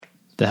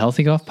The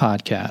Healthy Golf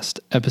Podcast,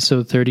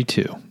 episode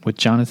 32, with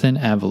Jonathan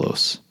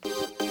Avalos.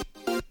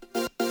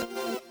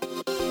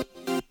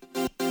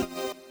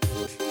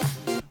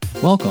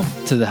 Welcome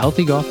to the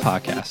Healthy Golf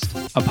Podcast,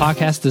 a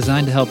podcast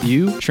designed to help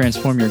you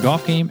transform your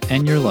golf game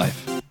and your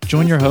life.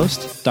 Join your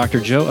host,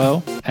 Dr. Joe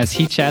O, as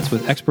he chats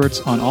with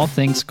experts on all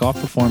things golf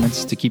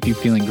performance to keep you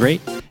feeling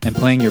great and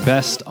playing your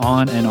best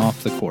on and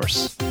off the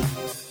course.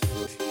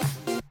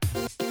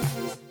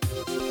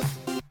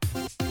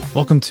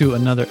 Welcome to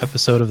another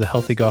episode of the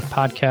Healthy Golf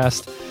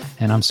Podcast,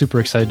 and I'm super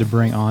excited to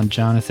bring on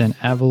Jonathan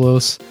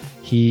Avalos.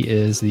 He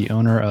is the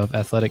owner of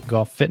Athletic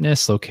Golf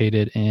Fitness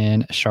located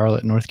in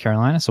Charlotte, North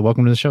Carolina. So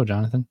welcome to the show,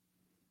 Jonathan.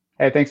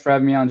 Hey, thanks for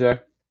having me on, Joe.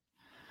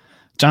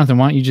 Jonathan,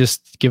 why don't you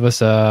just give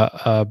us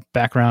a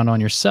background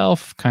on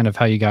yourself, kind of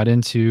how you got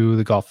into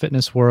the golf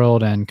fitness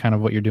world and kind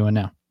of what you're doing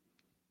now?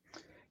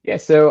 Yeah,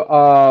 so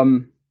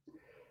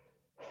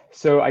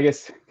I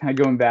guess kind of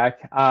going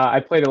back, I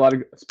played a lot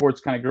of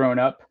sports kind of growing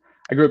up.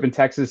 I grew up in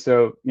Texas,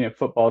 so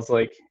football is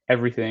like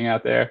everything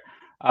out there.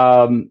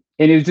 And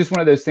it was just one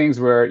of those things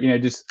where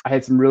I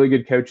had some really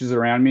good coaches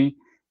around me.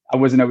 I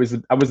wasn't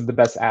the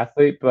best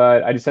athlete,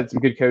 but I just had some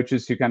good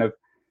coaches who kind of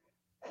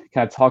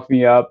talked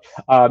me up.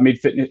 Made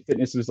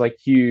fitness was like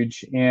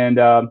huge, and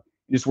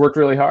just worked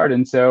really hard.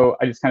 And so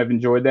I just kind of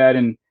enjoyed that,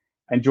 and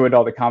I enjoyed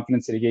all the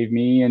confidence that it gave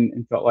me,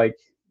 and felt like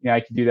I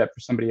could do that for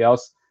somebody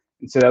else.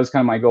 And so that was kind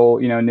of my goal,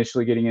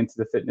 initially getting into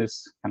the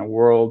fitness kind of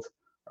world,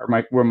 or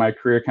where my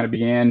career kind of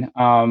began.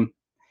 And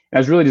I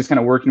was really just kind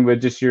of working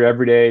with just your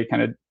everyday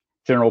kind of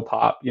general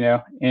pop,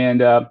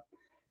 and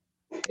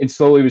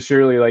slowly but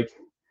surely, like,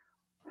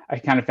 I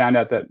kind of found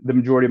out that the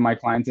majority of my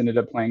clients ended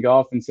up playing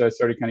golf. And so I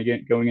started kind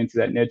of going into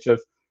that niche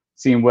of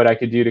seeing what I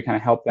could do to kind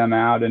of help them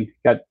out, and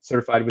got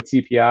certified with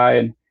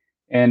TPI.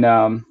 And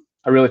I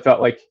really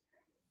felt like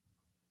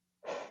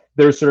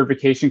their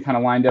certification kind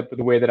of lined up with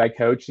the way that I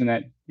coach, and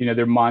that,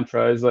 their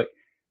mantra is like,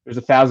 there's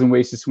 1,000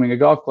 ways to swing a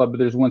golf club, but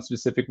there's one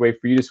specific way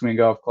for you to swing a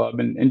golf club.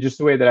 And just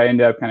the way that I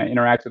end up kind of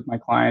interact with my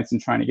clients and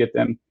trying to get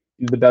them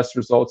the best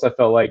results, I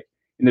felt like,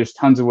 and there's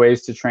tons of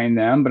ways to train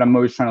them, but I'm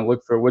always trying to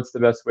look for what's the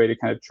best way to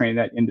kind of train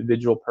that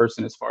individual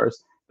person as far as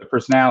their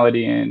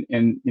personality and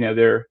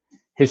their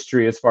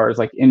history as far as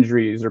like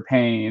injuries or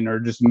pain or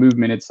just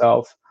movement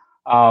itself.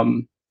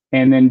 And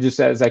then just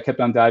as I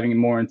kept on diving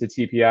more into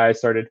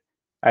TPI,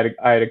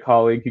 I had a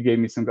colleague who gave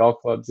me some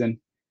golf clubs, and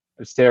I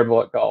was terrible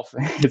at golf.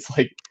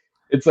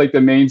 It's like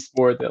the main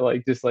sport that I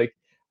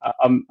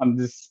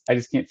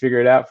just can't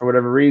figure it out for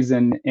whatever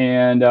reason.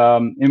 And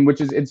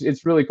which is,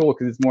 it's really cool,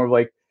 because it's more of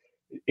like,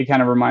 it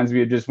kind of reminds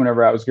me of just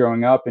whenever I was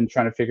growing up and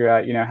trying to figure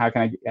out, how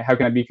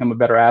can I become a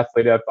better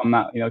athlete if I'm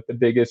not, the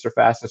biggest or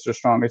fastest or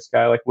strongest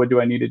guy? Like, what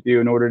do I need to do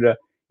in order to,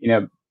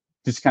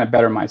 just kind of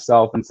better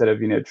myself, instead of,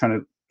 trying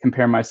to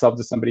compare myself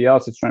to somebody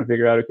else? It's trying to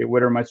figure out, okay,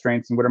 what are my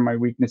strengths and what are my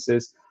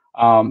weaknesses?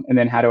 And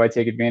then how do I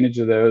take advantage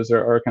of those,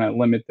 or kind of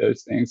limit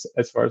those things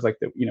as far as like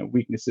the,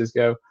 weaknesses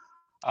go.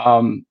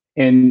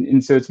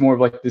 And so it's more of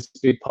like this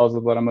big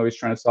puzzle that I'm always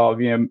trying to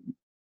solve. I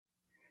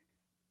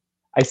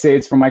say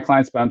it's for my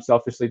clients, but I'm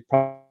selfishly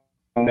proud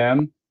of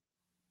them.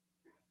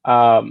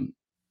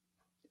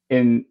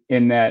 In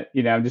that,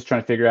 I'm just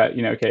trying to figure out,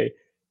 okay,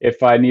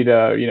 if I need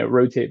to,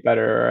 rotate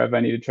better, or if I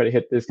need to try to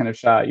hit this kind of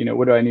shot,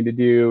 what do I need to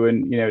do?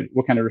 And,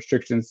 what kind of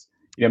restrictions,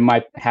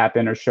 might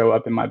happen or show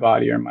up in my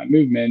body or my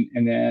movement.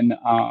 And then,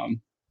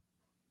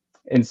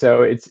 and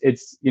so it's,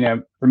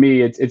 for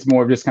me, it's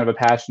more of just kind of a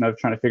passion of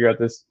trying to figure out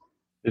this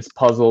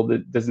puzzle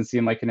that doesn't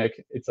seem like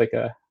it's like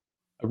a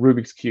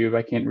Rubik's Cube.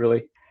 I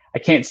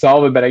can't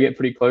solve it, but I get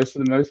pretty close for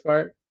the most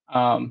part.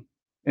 And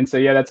so,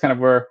 yeah, that's kind of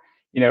where,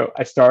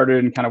 I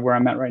started, and kind of where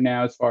I'm at right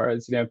now, as far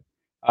as,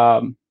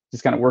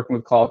 just kind of working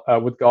with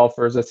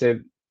golfers. I say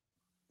the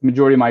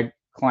majority of my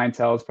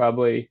clientele is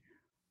probably,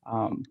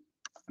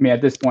 at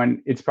this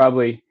point, it's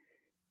probably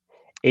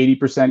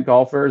 80%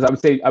 golfers. I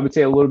would say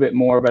a little bit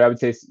more, but I would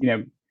say,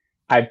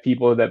 I have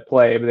people that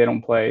play, but they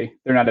don't play.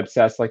 They're not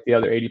obsessed like the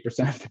other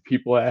 80% of the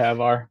people I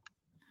have are.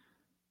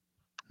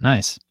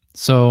 Nice.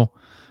 So,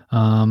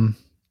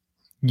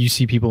 you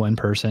see people in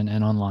person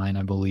and online,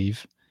 I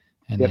believe,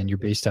 and Yep. Then you're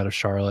based out of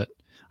Charlotte.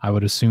 I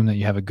would assume that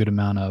you have a good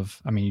amount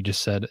of, you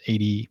just said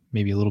 80,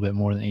 maybe a little bit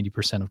more than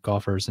 80% of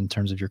golfers in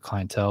terms of your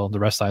clientele. The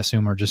rest, I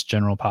assume, are just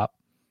general pop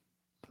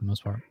for the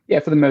most part.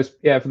 For the most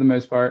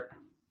part.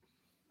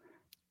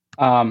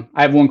 I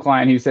have one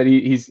client who said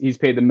he's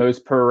paid the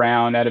most per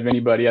round out of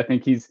anybody. I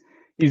think he's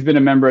been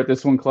a member at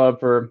this one club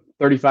for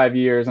 35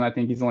 years, and I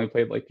think he's only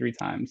played like 3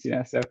 times.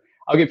 So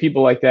I'll get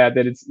people like that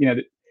it's,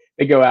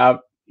 they go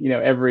out,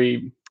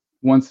 every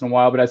once in a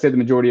while, but I say the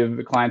majority of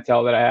the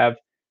clientele that I have,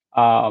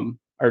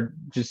 are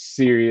just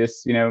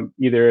serious,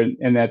 either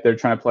in that they're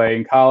trying to play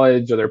in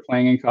college, or they're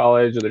playing in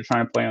college, or they're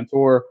trying to play on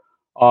tour,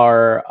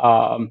 or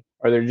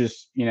they're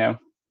just,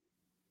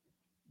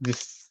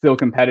 just still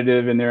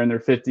competitive, and they're in their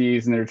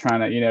 50s, and they're trying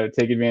to,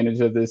 take advantage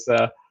of this,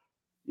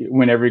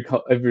 win every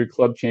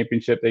club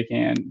championship they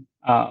can.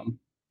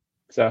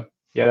 So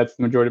yeah, that's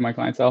the majority of my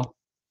clientele.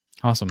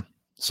 Awesome.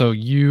 So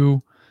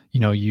you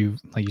you,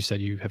 like you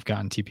said, you have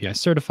gotten TPI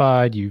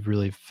certified, you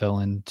really fell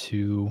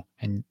into,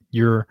 and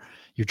your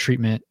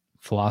treatment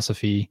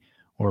philosophy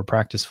or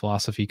practice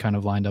philosophy kind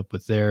of lined up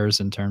with theirs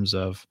in terms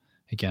of,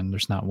 again,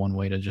 there's not one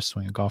way to just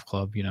swing a golf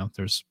club.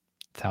 There's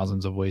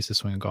thousands of ways to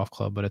swing a golf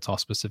club, but it's all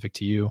specific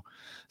to you.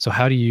 So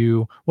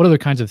what other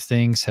kinds of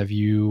things have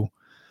you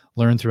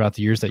learned throughout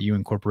the years that you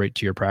incorporate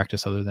to your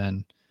practice other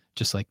than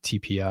just like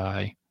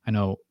TPI? I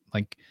know,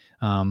 like,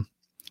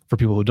 for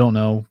people who don't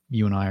know,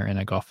 you and I are in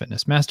a golf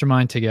fitness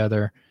mastermind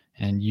together,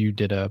 and you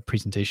did a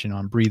presentation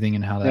on breathing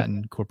and how that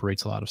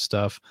incorporates a lot of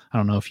stuff. I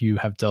don't know if you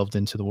have delved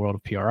into the world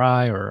of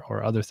PRI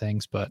or other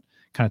things, but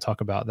kind of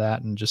talk about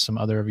that and just some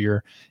other of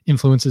your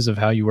influences of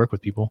how you work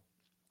with people.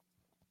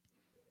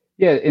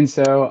 Yeah. And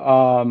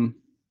so,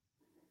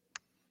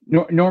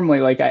 normally,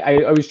 like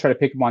I always try to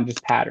pick up on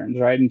just patterns,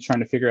 right? And trying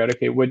to figure out,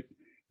 okay, what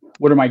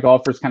are my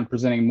golfers kind of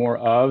presenting more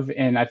of?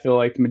 And I feel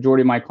like the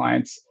majority of my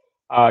clients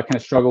kind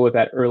of struggle with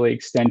that early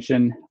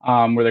extension,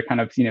 where they're kind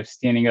of,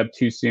 standing up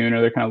too soon,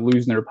 or they're kind of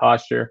losing their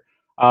posture.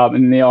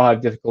 And they all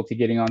have difficulty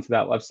getting onto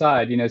that left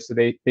side, so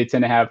they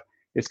tend to have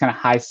this kind of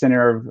high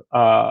center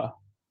of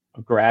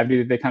gravity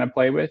that they kind of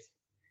play with.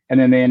 And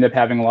then they end up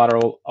having a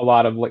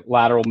lot of like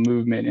lateral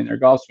movement in their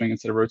golf swing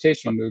instead of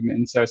rotational movement.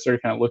 And so I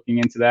started kind of looking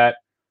into that,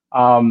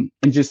 and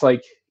just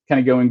like kind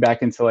of going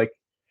back into like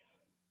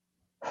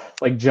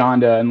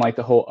Jonda and like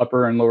the whole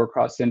upper and lower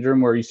cross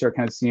syndrome, where you start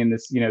kind of seeing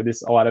this,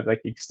 this a lot of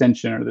like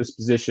extension or this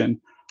position.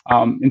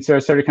 And so I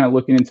started kind of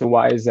looking into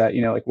why is that,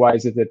 like why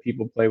is it that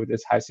people play with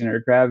this high center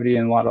of gravity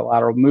and a lot of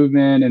lateral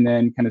movement, and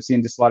then kind of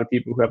seeing just a lot of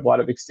people who have a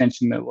lot of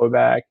extension in their low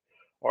back,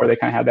 or they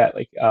kind of have that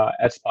like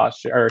S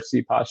posture or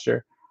C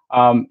posture.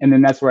 And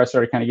then that's where I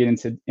started kind of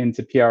getting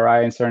into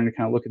PRI and starting to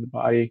kind of look at the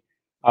body,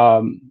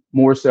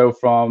 more so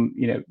from,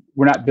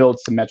 we're not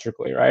built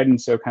symmetrically, right? And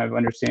so kind of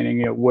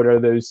understanding, what are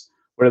those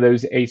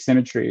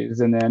asymmetries,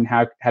 and then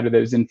how do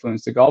those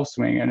influence the golf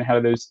swing, and how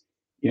do those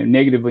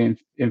negatively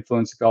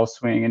influence the golf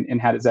swing,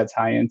 and how does that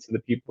tie into the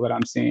people that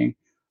I'm seeing.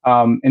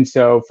 And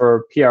so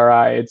for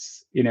PRI,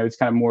 it's it's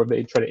kind of more of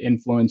they try to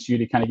influence you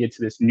to kind of get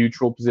to this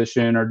neutral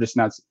position, or just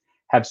not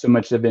have so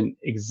much of an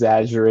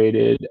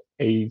exaggerated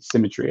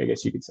asymmetry, I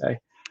guess you could say.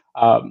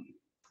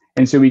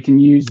 And so we can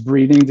use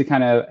breathing to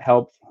kind of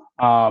help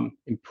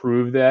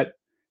improve that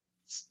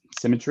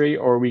symmetry,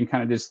 or we can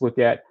kind of just look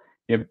at,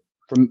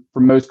 for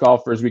most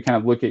golfers, we kind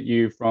of look at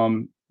you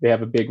from, they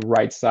have a big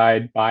right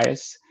side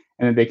bias,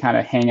 and then they kind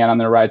of hang out on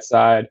their right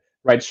side.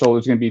 Right shoulder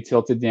is going to be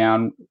tilted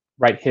down.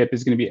 Right hip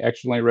is going to be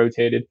externally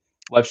rotated.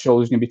 Left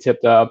shoulder is going to be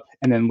tipped up,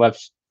 and then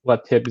left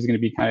hip is going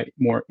to be kind of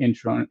more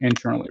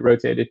internally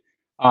rotated.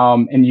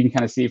 And you can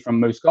kind of see from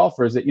most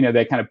golfers that,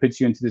 that kind of puts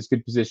you into this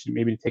good position,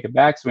 maybe to take a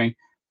backswing,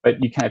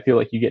 but you kind of feel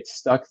like you get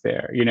stuck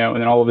there, and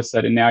then all of a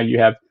sudden now you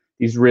have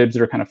these ribs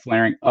that are kind of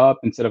flaring up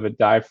instead of a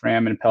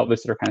diaphragm and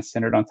pelvis that are kind of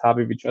centered on top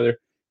of each other,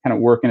 kind of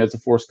working as a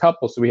forced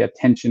couple. So we have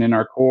tension in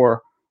our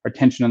core, or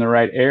tension in the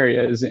right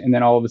areas. And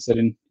then all of a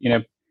sudden,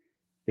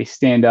 they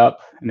stand up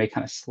and they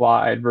kind of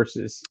slide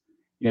versus,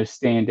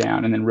 staying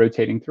down and then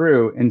rotating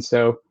through. And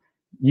so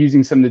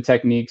using some of the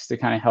techniques to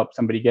kind of help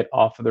somebody get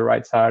off of the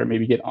right side, or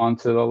maybe get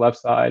onto the left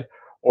side,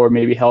 or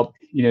maybe help,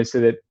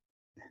 so that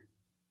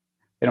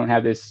they don't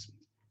have this,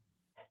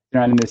 they're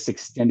not in this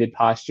extended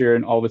posture,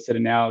 and all of a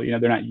sudden now,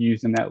 they're not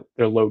using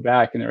their low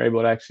back, and they're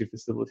able to actually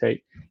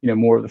facilitate,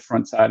 more of the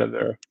front side of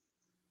the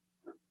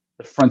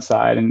front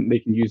side, and they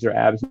can use their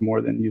abs more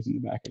than using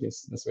the back. I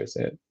guess that's the way I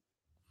say it.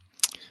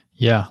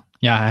 Yeah.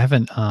 I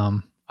haven't,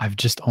 I've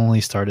just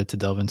only started to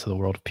delve into the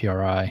world of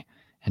PRI,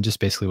 and just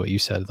basically what you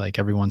said, like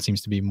everyone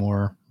seems to be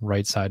more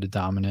right sided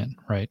dominant,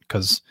 right?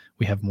 Because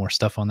we have more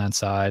stuff on that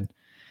side,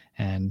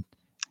 and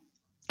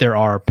there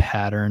are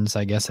patterns,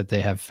 I guess, that they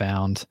have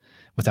found,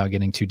 without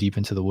getting too deep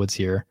into the woods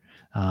here,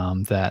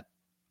 that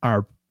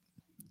are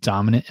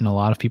dominant in a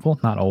lot of people.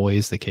 Not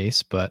always the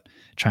case, but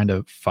trying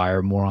to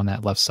fire more on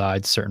that left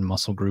side, certain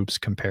muscle groups,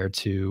 compared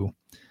to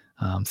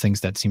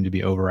things that seem to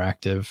be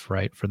overactive,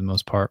 right, for the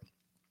most part.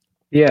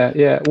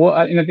 Yeah. Well,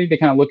 and I think they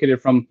kind of look at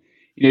it from,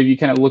 you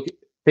kind of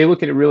they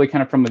look at it really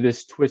kind of from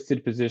this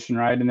twisted position,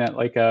 right? And that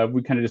like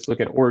we kind of just look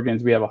at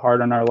organs. We have a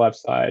heart on our left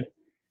side,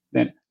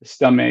 then the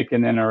stomach,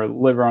 and then our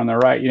liver on the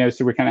right.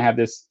 So we kind of have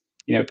this,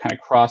 kind of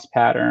cross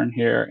pattern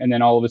here. And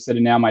then all of a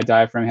sudden now my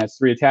diaphragm has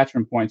 3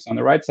 attachment points on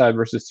the right side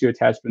versus 2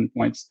 attachment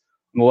points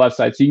on the left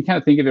side. So you can kind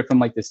of think of it from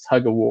like this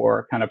tug of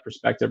war kind of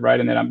perspective, right?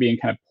 And then I'm being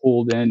kind of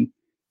pulled in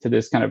to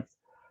this kind of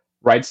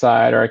right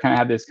side, or I kind of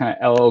have this kind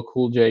of LL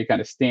Cool J kind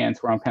of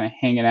stance where I'm kind of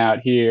hanging out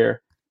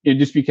here,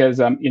 just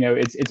because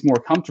it's more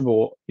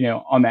comfortable,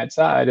 on that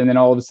side. And then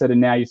all of a sudden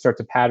now you start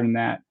to pattern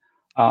that.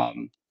 And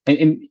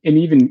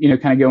even,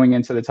 kind of going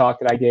into the talk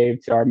that I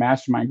gave to our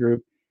mastermind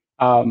group,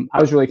 I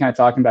was really kind of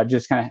talking about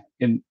just kind of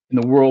in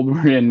the world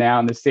we're in now,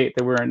 in the state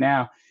that we're in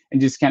now, and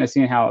just kind of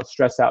seeing how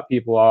stressed out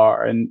people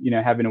are, and,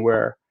 having to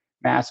wear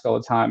mask all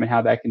the time, and how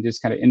that can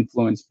just kind of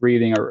influence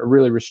breathing, or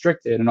really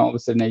restrict it. And all of a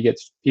sudden they get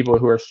people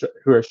who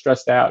are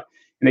stressed out,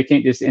 and they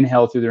can't just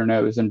inhale through their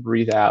nose and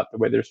breathe out the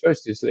way they're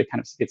supposed to. So they kind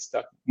of get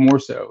stuck more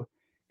so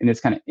in this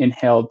kind of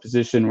inhaled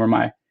position, where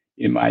my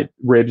my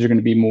ribs are going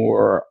to be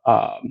more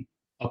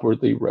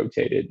upwardly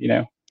rotated,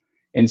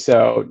 And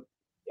so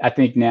I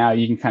think now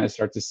you can kind of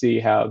start to see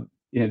how,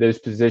 those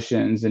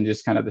positions and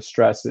just kind of the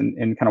stress and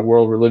kind of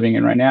world we're living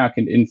in right now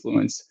can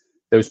influence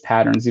those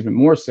patterns even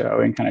more so,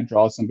 and kind of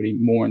draw somebody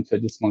more into a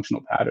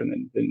dysfunctional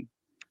pattern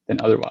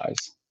than otherwise.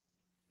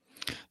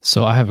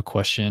 So I have a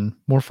question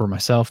more for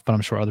myself, but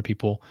I'm sure other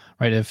people,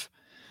 right? If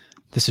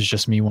this is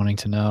just me wanting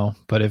to know,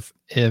 but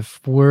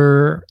if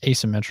we're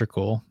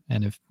asymmetrical,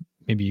 and if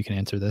maybe you can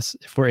answer this,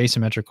 if we're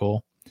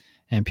asymmetrical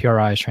and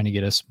PRI is trying to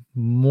get us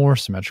more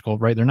symmetrical,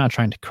 right? They're not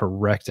trying to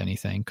correct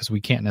anything, because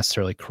we can't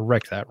necessarily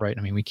correct that, right?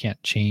 I mean, we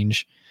can't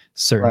change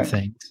certain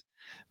things,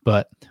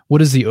 but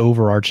what is the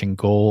overarching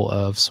goal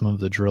of some of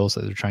the drills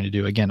that they're trying to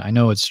do? Again, I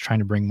know it's trying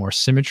to bring more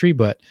symmetry,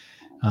 but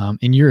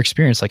in your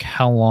experience, like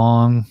how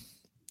long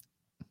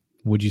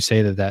would you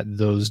say that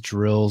those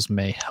drills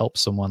may help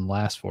someone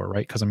last for,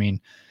 right? Because I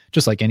mean,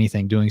 just like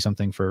anything, doing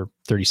something for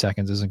 30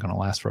 seconds isn't going to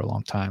last for a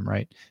long time,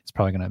 right? It's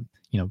probably going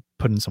to,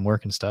 put in some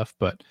work and stuff,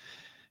 but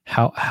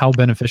how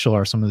beneficial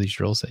are some of these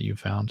drills that you've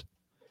found?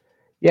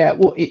 Yeah,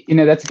 well,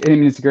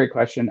 it's a great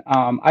question.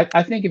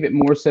 I think of it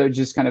more so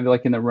just kind of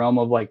like in the realm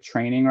of like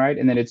training, right?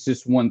 And then it's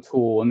just one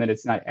tool, and then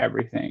it's not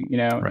everything,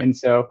 Right. And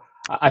so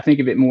I think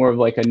of it more of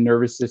like a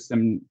nervous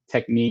system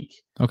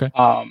technique, Okay.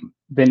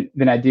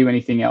 than I do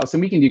anything else.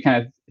 And we can do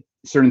kind of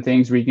certain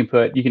things where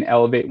you can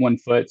elevate one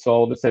foot, so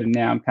all of a sudden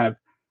now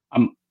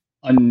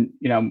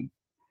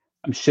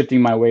I'm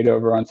shifting my weight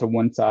over onto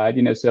one side,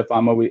 So if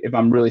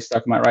I'm really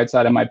stuck on my right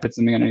side, I might put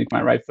something underneath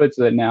my right foot,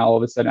 so that now all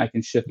of a sudden I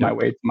can shift my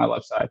weight to my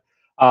left side.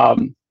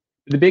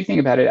 The big thing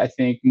about it, I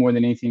think, more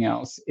than anything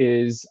else,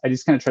 is I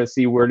just kind of try to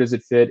see where does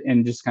it fit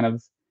in, just kind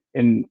of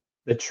in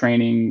the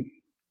training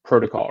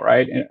protocol,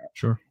 right?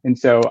 Sure. And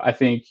so I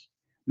think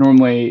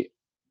normally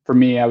for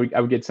me, I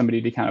would get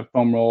somebody to kind of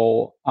foam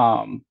roll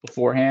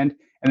beforehand.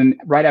 And then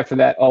right after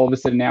that, all of a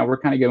sudden now we're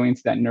kind of going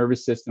into that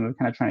nervous system of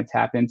kind of trying to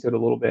tap into it a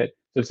little bit.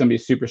 So if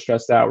somebody's super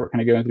stressed out, we're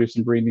kind of going through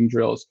some breathing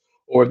drills.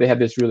 Or if they have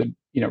this really,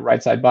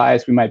 right side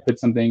bias, we might put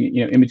something,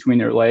 in between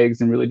their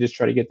legs and really just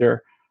try to get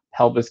their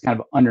pelvis kind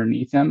of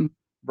underneath them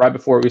right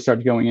before we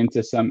start going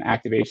into some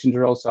activation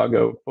drills. So I'll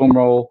go foam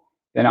roll,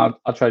 then I'll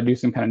try to do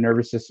some kind of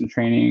nervous system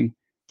training.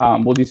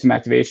 We'll do some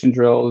activation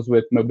drills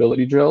with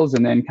mobility drills,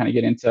 and then kind of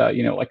get into,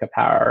 like a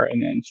power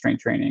and then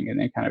strength training, and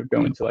then kind of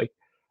go into like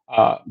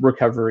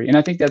recovery. And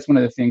I think that's one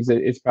of the things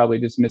that is probably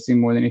just missing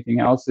more than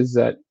anything else, is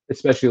that,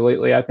 especially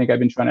lately, I think I've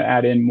been trying to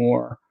add in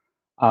more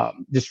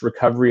just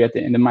recovery at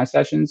the end of my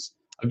sessions,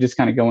 of just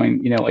kind of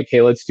going, like,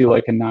 hey, let's do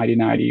like a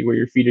 90-90 where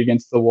your feet are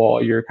against the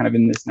wall. You're kind of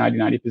in this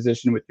 90-90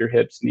 position with your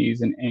hips,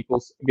 knees, and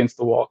ankles against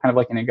the wall, kind of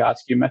like an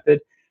Egoscue method.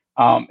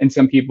 And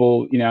some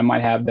people, I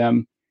might have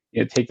them,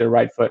 take their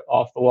right foot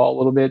off the wall a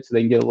little bit so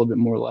they can get a little bit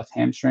more left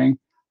hamstring,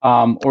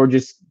 or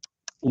just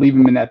leave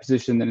them in that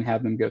position, then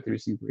have them go through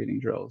some breathing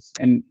drills.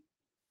 And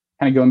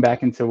kind of going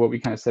back into what we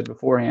kind of said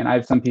beforehand, I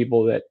have some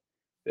people that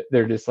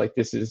they're just like,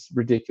 this is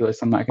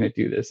ridiculous, I'm not going to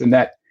do this. And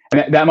that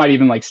might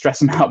even like stress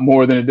them out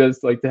more than it does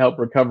like to help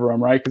recover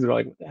them, right? Because they're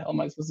like, what the hell am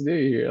I supposed to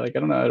do here? Like, I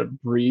don't know how to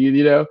breathe,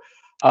 I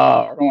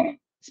don't want to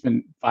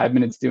spend 5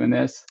 minutes doing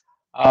this.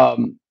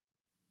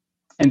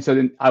 And so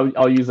then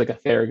I'll use like a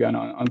Theragun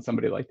on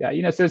somebody like that,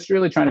 so it's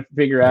really trying to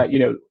figure out,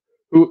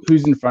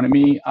 who's in front of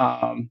me.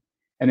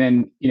 And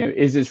then,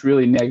 is this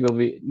really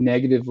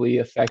negatively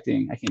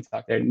affecting, I can't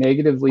talk there,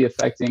 negatively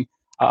affecting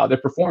their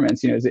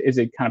performance? Is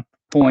it kind of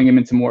pulling them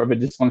into more of a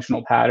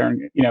dysfunctional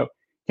pattern? Can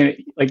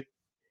it, like,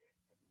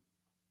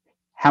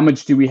 how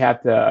much do we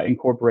have to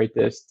incorporate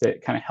this to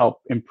kind of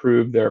help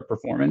improve their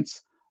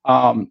performance?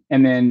 And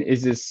then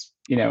is this,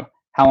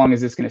 how long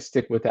is this going to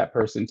stick with that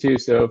person too?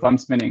 So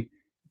if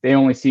they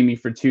only see me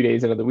for 2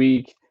 days out of the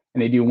week,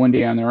 and they do one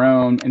day on their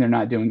own, and they're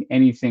not doing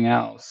anything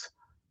else,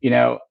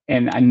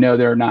 and I know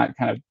they're not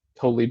kind of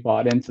totally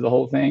bought into the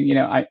whole thing,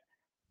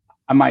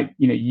 I might,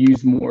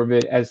 use more of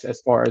it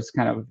as far as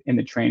kind of in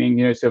the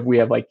training, so if we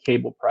have like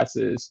cable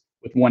presses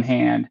with one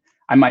hand,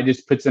 I might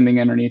just put something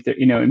underneath it,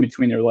 in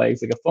between their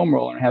legs, like a foam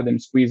roller, and have them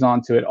squeeze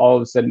onto it. All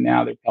of a sudden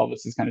now their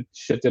pelvis is kind of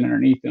shifted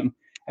underneath them.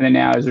 And then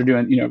now as they're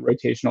doing,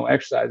 rotational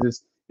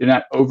exercises, they're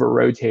not over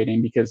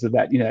rotating because of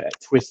that, that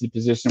twisted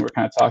position we're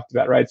kind of talked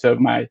about, right? So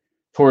my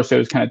torso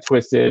is kind of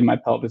twisted, my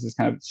pelvis is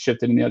kind of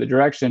shifted in the other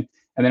direction.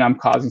 And then I'm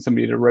causing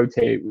somebody to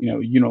rotate,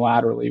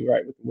 unilaterally,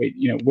 right, with the weight,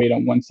 weight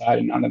on one side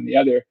and not on the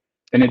other.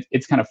 Then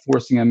it's kind of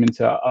forcing them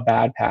into a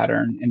bad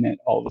pattern. And then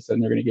all of a sudden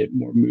they're going to get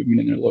more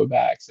movement in their low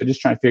back. So just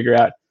trying to figure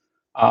out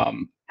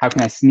how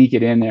can I sneak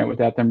it in there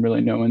without them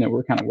really knowing that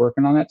we're kind of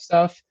working on that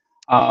stuff.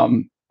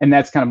 And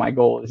that's kind of my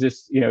goal. Is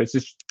just,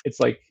 it's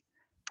like,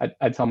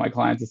 I tell my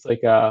clients, it's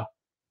like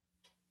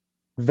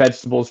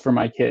vegetables for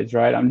my kids,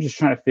 right? I'm just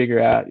trying to figure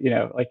out,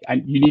 like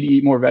you need to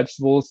eat more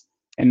vegetables,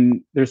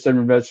 and there's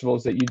certain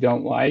vegetables that you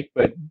don't like,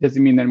 but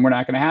doesn't mean that we're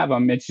not going to have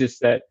them. It's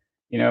just that,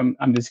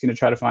 I'm just going to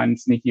try to find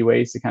sneaky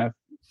ways to kind of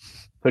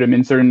put them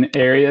in certain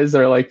areas,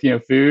 or like,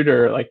 food,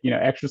 or like,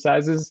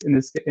 exercises in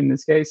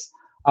this case,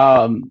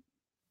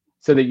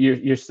 so that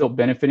you're still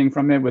benefiting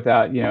from it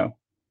without,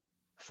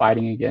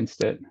 fighting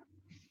against it.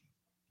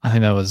 I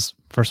think that was,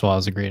 first of all, it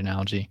was a great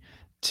analogy.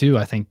 Two,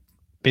 I think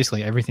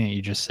basically everything that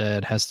you just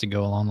said has to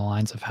go along the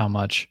lines of how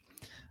much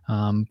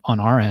on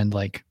our end,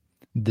 like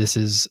this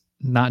is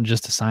not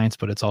just a science,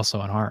 but it's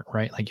also an art,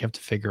 right? Like you have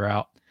to figure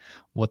out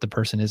what the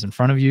person is in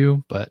front of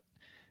you, but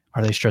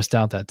are they stressed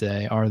out that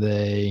day? Are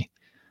they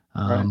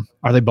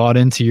bought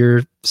into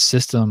your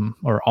system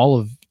or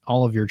all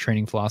of your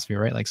training philosophy,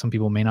 right? Like some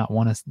people may not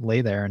want to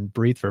lay there and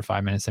breathe for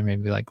 5 minutes. They may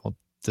be like, well,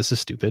 this is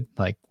stupid.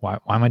 Like, why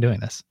am I doing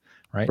this?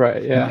 Right. Right.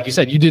 And Yeah. like you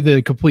said, you did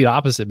the complete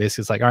opposite.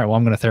 Basically, it's like, all right, well,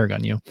 I'm going to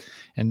Theragun you.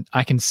 And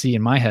I can see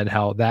in my head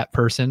how that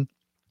person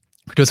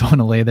who doesn't want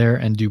to lay there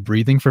and do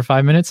breathing for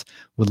 5 minutes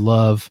would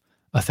love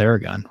a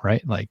Theragun,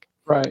 right? Like,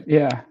 Right.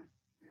 Yeah.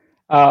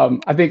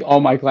 I think all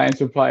my clients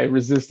would probably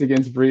resist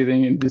against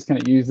breathing and just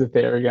kind of use the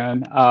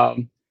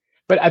Theragun.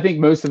 But I think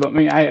most of them, I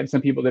mean, I have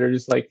some people that are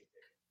just like,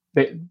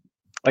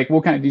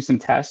 we'll kind of do some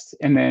tests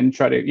and then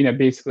try to,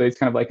 basically it's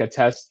kind of like a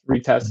test,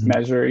 retest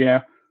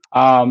measure,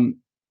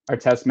 or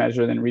test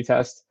measure, then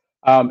retest.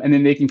 And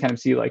then they can kind of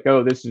see like,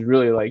 oh, this is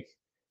really like,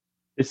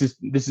 this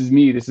is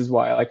me. This is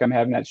why like I'm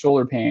having that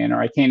shoulder pain,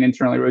 or I can't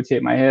internally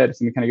rotate my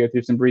hips, and we kind of go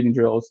through some breathing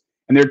drills.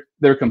 And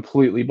they're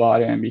completely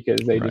bought in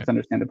because they just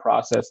understand the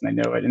process and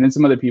they know it. And then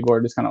some other people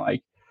are just kind of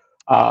like,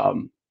 I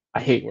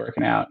hate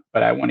working out,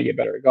 but I want to get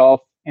better at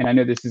golf, and I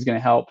know this is going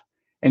to help.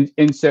 And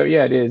so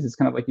yeah, it is. It's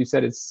kind of like you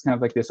said. It's kind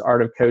of like this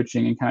art of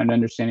coaching and kind of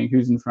understanding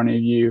who's in front of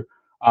you,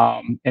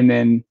 and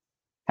then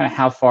kind of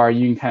how far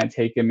you can kind of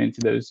take them into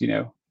those,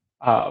 into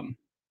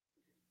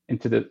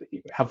the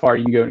how far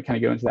you can go and kind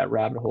of go into that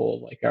rabbit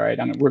hole. Like, all right,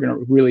 we're going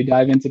to really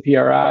dive into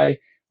PRI,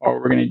 or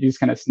we're going to just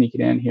kind of sneak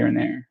it in here and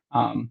there.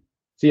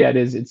 So yeah, it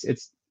is.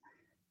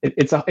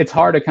 It's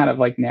hard to kind of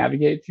like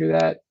navigate through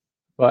that,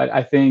 but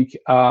I think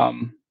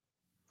when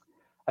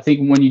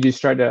you just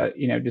try to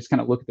just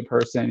kind of look at the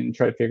person and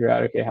try to figure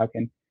out, okay, how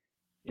can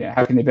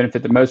they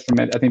benefit the most from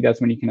it? I think that's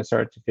when you kind of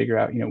start to figure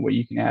out what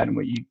you can add and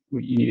what you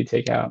need to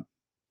take out.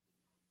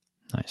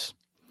 Nice.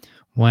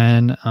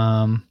 When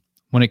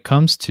it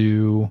comes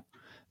to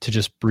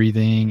just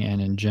breathing and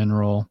in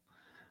general,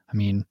 I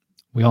mean,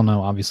 we all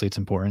know obviously it's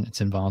important.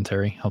 It's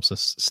involuntary, helps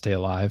us stay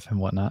alive and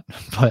whatnot.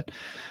 But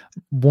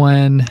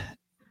when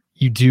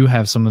you do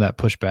have some of that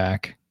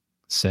pushback,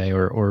 say,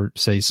 or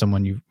say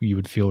someone you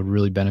would feel would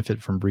really benefit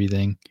from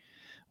breathing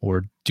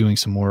or doing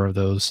some more of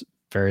those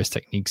various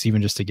techniques, even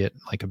just to get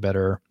like a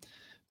better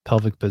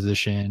pelvic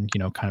position,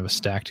 kind of a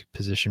stacked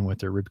position with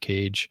their rib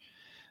cage.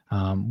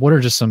 What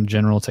are just some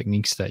general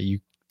techniques that you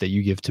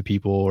give to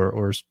people,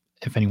 or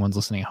if anyone's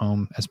listening at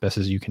home, as best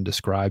as you can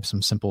describe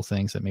some simple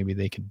things that maybe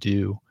they could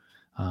do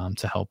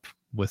to help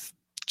with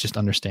just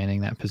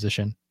understanding that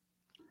position?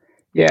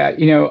 Yeah,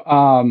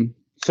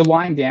 so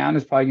lying down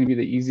is probably going to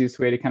be the easiest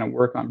way to kind of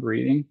work on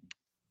breathing.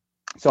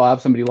 So I'll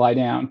have somebody lie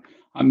down,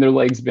 their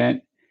legs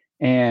bent,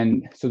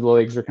 and so the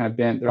legs are kind of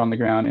bent, they're on the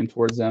ground and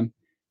towards them.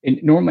 And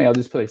normally I'll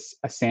just put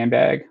a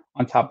sandbag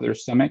on top of their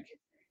stomach,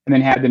 and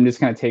then have them just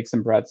kind of take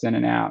some breaths in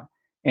and out.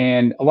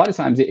 And a lot of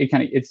times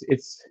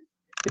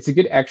it's a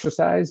good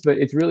exercise, but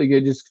it's really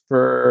good just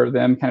for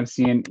them kind of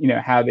seeing,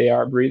 how they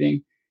are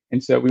breathing.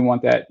 And so we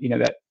want that,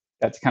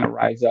 that to kind of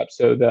rise up.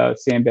 So the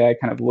sandbag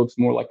kind of looks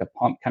more like a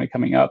pump kind of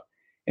coming up.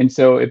 And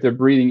so if they're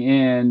breathing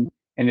in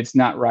and it's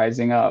not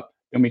rising up,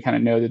 then we kind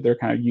of know that they're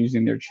kind of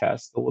using their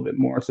chest a little bit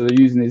more. So they're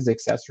using these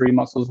accessory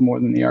muscles more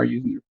than they are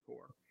using their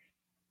core.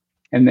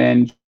 And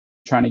then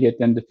trying to get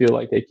them to feel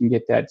like they can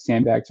get that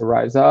sandbag to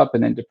rise up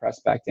and then to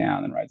press back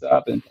down and rise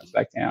up and press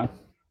back down.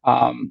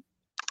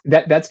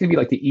 That's going to be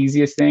like the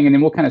easiest thing. And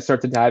then we'll kind of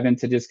start to dive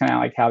into just kind of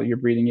like how your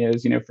breathing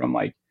is, from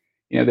like,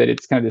 that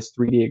it's kind of this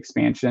 3D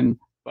expansion.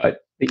 But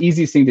the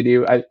easiest thing to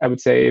do, I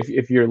would say,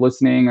 if you're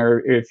listening or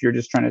if you're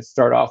just trying to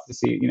start off to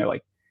see,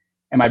 like,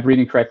 am I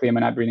breathing correctly? Am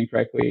I not breathing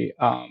correctly?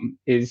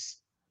 Is,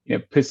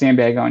 put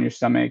sandbag on your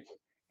stomach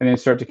and then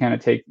start to kind of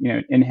take,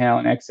 inhale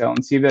and exhale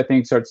and see if that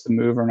thing starts to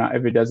move or not.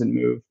 If it doesn't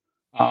move,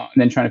 and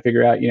then trying to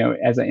figure out,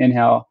 as I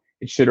inhale,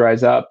 it should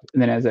rise up.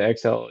 And then as I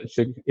exhale,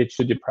 it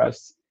should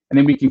depress. And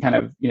then we can kind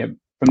of,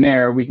 from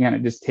there, we can kind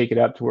of just take it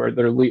up to where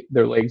their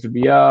legs would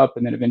be up,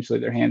 and then eventually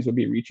their hands would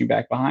be reaching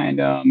back behind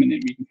them. And then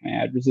we can kind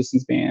of add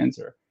resistance bands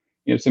or,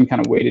 some kind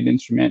of weighted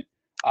instrument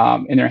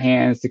in their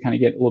hands to kind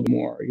of get a little bit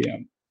more,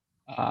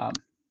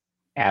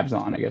 abs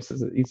on, I guess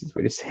is the easiest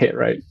way to say it,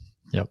 right?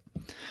 Yep.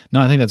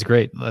 No, I think that's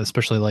great,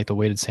 especially like the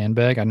weighted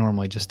sandbag. I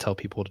normally just tell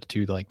people to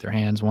do like their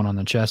hands, one on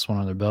the chest, one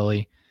on their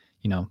belly,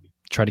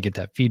 try to get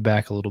that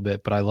feedback a little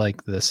bit. But I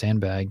like the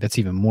sandbag. That's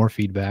even more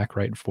feedback,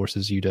 right? It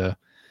forces you to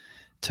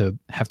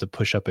have to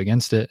push up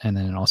against it. And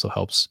then it also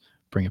helps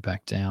bring it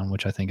back down,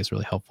 which I think is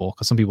really helpful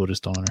because some people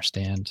just don't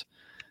understand,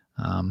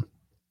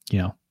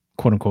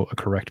 quote unquote, a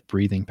correct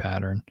breathing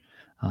pattern.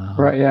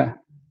 Right. Yeah.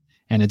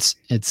 And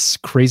it's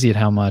crazy at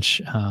how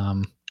much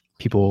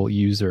people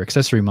use their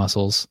accessory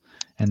muscles.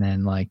 And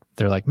then like,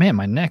 they're like, man,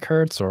 my neck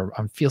hurts, or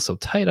I feel so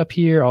tight up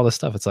here, all this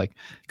stuff. It's like,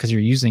 because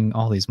you're using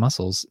all these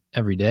muscles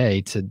every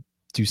day to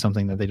do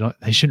something that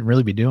they shouldn't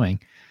really be doing.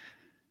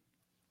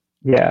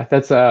 Yeah.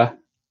 That's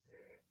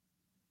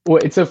well,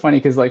 it's so funny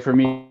because like for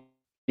me,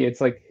 it's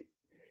like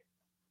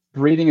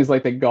breathing is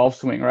like the golf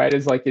swing, right?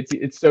 It's like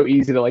it's so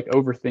easy to like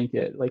overthink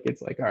it. Like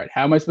it's like, all right,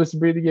 how am I supposed to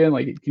breathe again?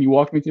 Like, can you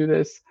walk me through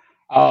this?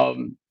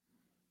 Um,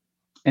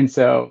 and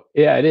so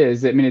yeah, it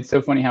is. I mean, it's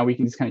so funny how we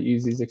can just kind of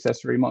use these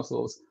accessory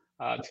muscles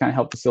to kind of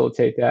help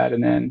facilitate that.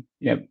 And then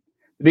the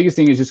biggest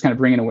thing is just kind of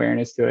bringing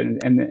awareness to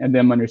it, and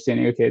them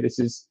understanding, okay, this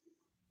is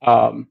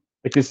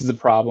like this is a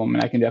problem,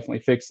 and I can definitely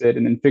fix it.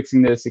 And then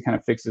fixing this, it kind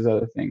of fixes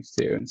other things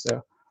too. And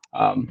so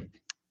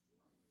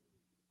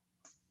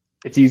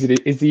it's easy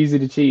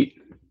to cheat.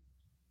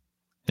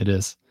 It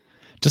is.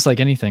 Just like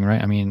anything,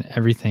 right? I mean,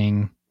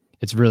 everything,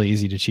 it's really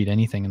easy to cheat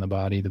anything in the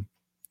body.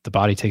 The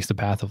body takes the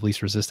path of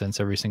least resistance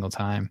every single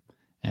time.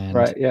 And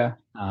right, yeah.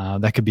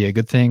 That could be a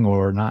good thing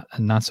or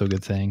not so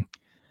good thing,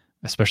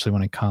 especially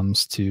when it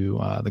comes to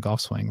the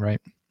golf swing,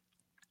 right?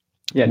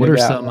 Yeah. What no are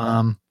doubt.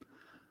 some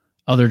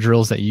other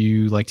drills that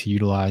you like to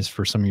utilize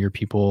for some of your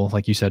people?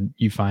 Like you said,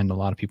 you find a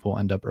lot of people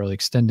end up early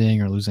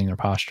extending or losing their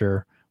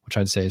posture, which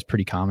I'd say is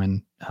pretty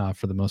common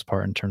for the most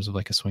part in terms of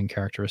like a swing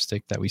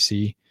characteristic that we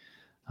see.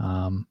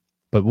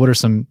 But what are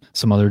some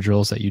other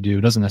drills that you do?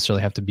 It doesn't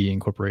necessarily have to be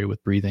incorporated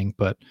with breathing,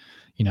 but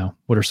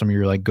what are some of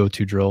your like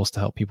go-to drills to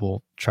help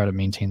people try to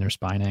maintain their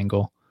spine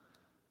angle?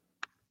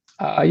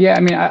 Yeah, I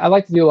mean, I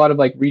like to do a lot of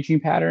like reaching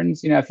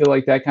patterns. I feel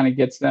like that kind of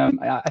gets them.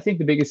 I think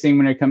the biggest thing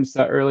when it comes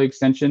to early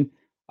extension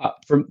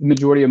for the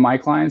majority of my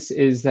clients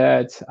is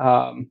that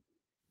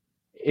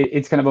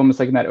it's kind of almost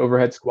like in that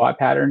overhead squat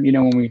pattern.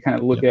 When we kind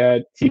of look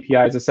at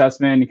TPI's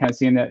assessment, and kind of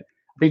seeing that,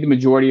 I think the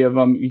majority of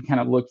them, you kind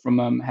of look from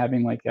them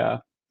having like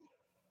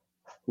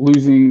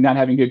not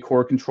having good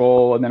core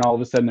control, and then all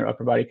of a sudden their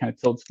upper body kind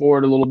of tilts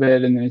forward a little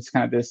bit, and then it's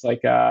kind of this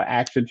like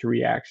action to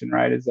reaction,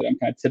 right? Is that I'm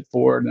kind of tipped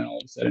forward, and then all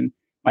of a sudden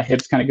my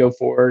hips kind of go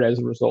forward as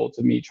a result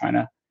of me trying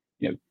to,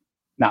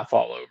 not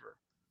fall over.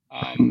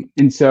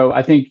 And so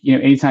I think,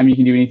 anytime you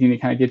can do anything that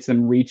kind of gets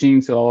them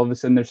reaching, so all of a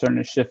sudden they're starting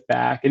to shift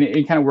back, and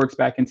it kind of works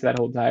back into that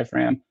whole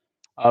diaphragm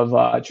of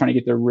trying to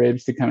get their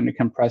ribs to kind of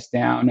compress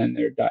down and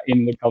their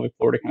pelvic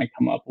floor to kind of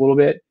come up a little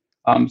bit.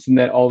 So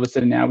that all of a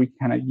sudden now we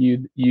kind of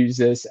use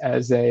this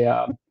as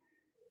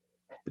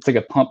it's like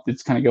a pump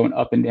that's kind of going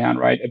up and down,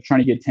 right? Of trying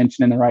to get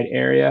tension in the right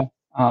area.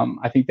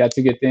 I think that's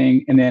a good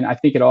thing. And then I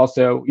think it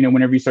also,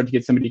 whenever you start to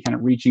get somebody kind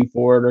of reaching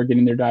forward or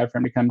getting their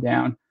diaphragm to come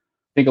down,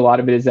 I think a lot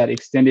of it is that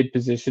extended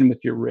position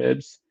with your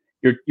ribs.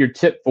 You're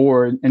tipped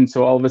forward, and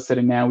so all of a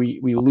sudden now we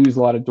lose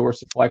a lot of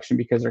dorsiflexion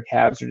because our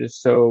calves are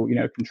just so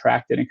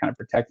contracted and kind of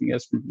protecting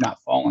us from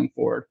not falling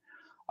forward.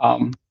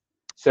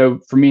 So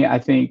for me, I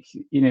think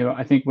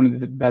one of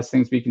the best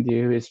things we can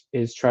do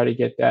is try to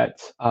get that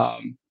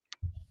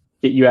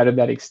get you out of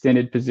that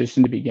extended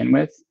position to begin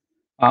with,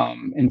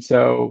 and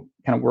so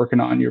kind of working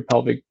on your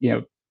pelvic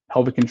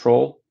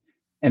control,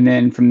 and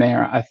then from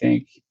there, I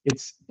think it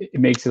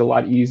makes it a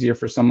lot easier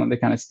for someone to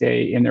kind of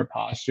stay in their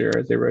posture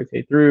as they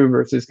rotate through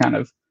versus kind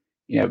of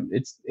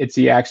it's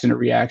the action to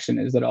reaction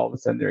is that all of a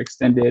sudden they're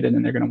extended and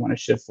then they're going to want to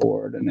shift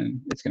forward, and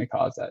then it's going to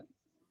cause that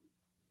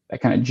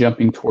kind of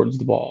jumping towards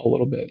the ball a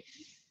little bit.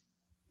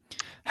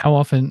 How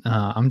often,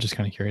 I'm just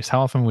kind of curious, how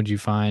often would you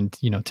find,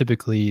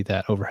 typically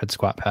that overhead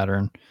squat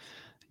pattern,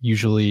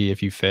 usually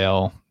if you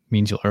fail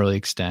means you'll early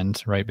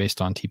extend, right?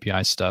 Based on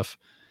TPI stuff.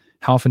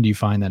 How often do you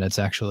find that it's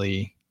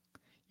actually,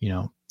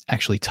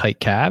 actually tight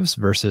calves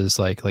versus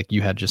like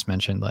you had just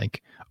mentioned,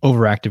 like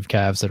overactive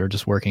calves that are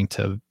just working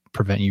to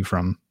prevent you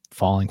from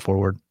falling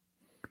forward?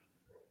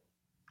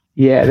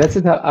 Yeah, that's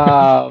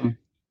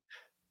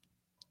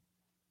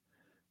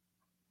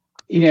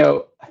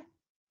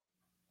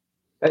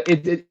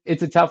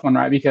it's a tough one,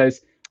 right?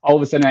 Because all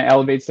of a sudden I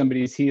elevate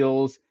somebody's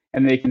heels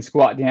and they can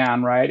squat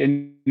down, right?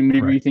 And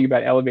whenever you think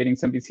about elevating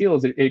somebody's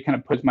heels, it kind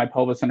of puts my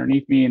pelvis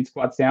underneath me and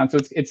squats down. So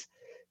it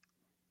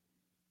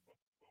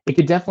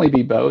could definitely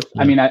be both.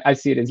 Yeah. I mean, I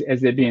see it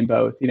as it being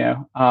both,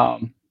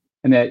 and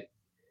that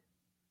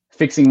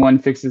fixing one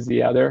fixes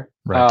the other.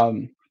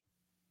 Right.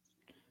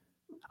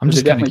 I'm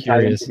just kind of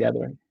curious.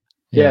 Together.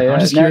 Yeah. I'm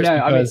just curious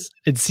because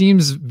it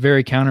seems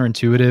very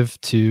counterintuitive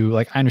to,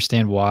 like, I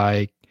understand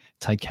why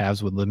tight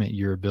calves would limit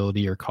your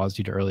ability or cause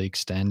you to early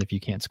extend if you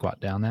can't squat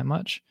down that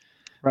much.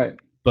 Right.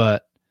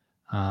 But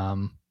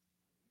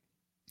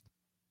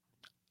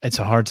it's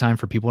a hard time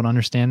for people to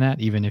understand that,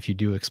 even if you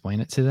do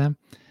explain it to them.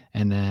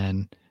 And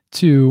then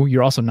 2,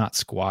 you're also not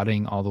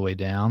squatting all the way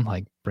down,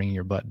 like bringing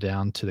your butt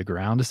down to the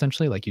ground,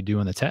 essentially, like you do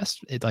in the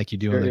test, like you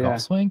do in the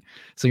golf swing.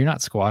 So you're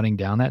not squatting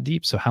down that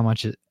deep. So how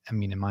much,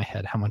 in my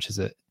head, how much is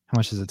a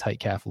tight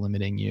calf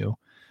limiting you?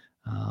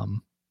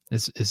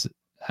 Is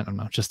I don't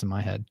know, just in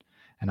my head.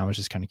 And I was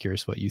just kind of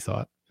curious what you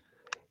thought.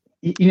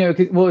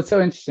 Well, it's so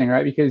interesting,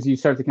 right? Because you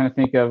start to kind of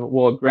think of,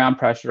 ground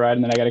pressure, right?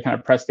 And then I got to kind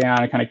of press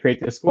down and kind of create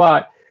this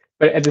squat.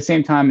 But at the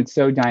same time, it's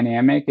so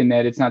dynamic in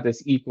that it's not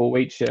this equal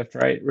weight shift,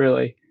 right?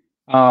 Really.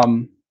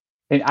 And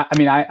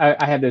I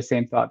have those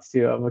same thoughts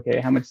too of,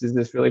 okay, how much does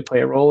this really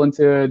play a role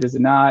into it? Does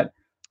it not?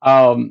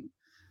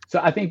 So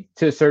I think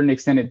to a certain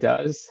extent it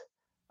does.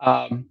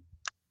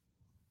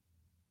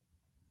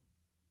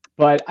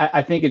 But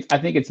I think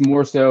it's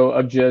more so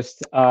of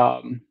just,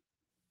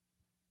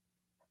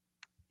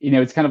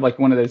 it's kind of like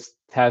one of those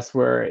tests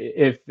where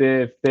if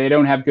they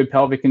don't have good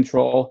pelvic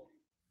control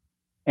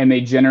and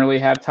they generally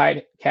have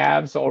tight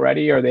calves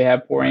already, or they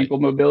have poor Right. ankle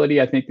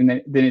mobility, I think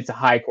then it's a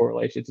high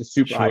correlation. It's a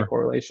super high Sure.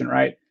 correlation,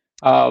 right?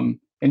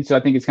 And so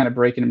I think it's kind of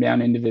breaking them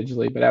down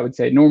individually. But I would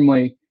say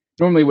normally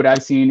what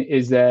I've seen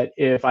is that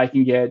if I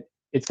can get,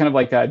 it's kind of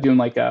like doing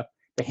like the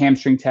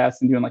hamstring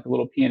test and doing like a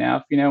little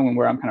PNF, when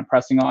where I'm kind of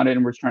pressing on it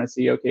and we're trying to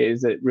see, okay,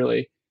 is it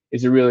really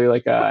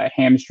like a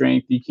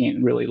hamstring you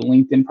can't really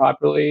lengthen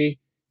properly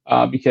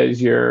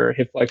because your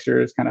hip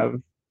flexor is kind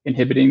of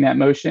inhibiting that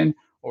motion,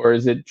 or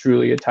is it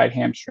truly a tight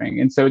hamstring?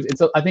 And so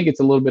I think it's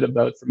a little bit of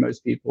both for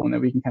most people, and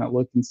then we can kind of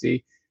look and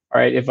see,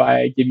 all right, if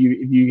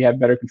you have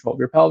better control of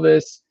your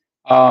pelvis,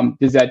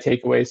 does that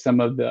take away some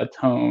of the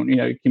tone?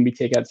 Can we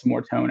take out some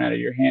more tone out of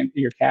your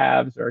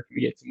calves, or can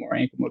we get some more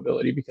ankle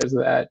mobility because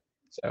of that?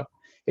 So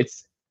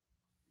it's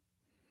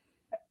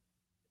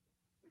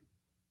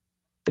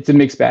a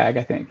mixed bag,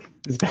 I think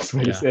is the best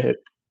way to say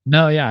it.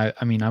 No, yeah,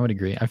 I mean, I would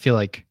agree. I feel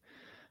like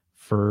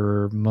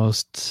for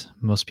most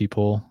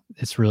people,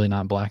 it's really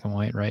not black and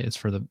white, right? It's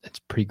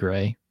pretty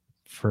gray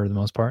for the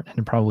most part, and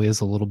it probably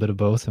is a little bit of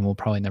both, and we'll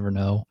probably never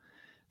know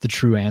the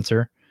true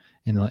answer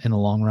in the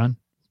long run.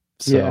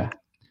 So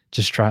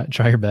just try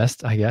your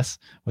best, I guess,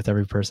 with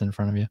every person in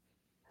front of you.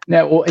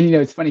 Yeah, well, and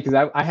it's funny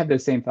because I have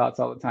those same thoughts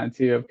all the time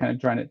too, of kind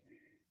of trying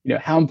to,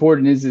 how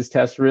important is this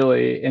test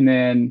really? And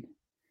then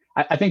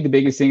I think the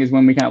biggest thing is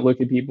when we kind of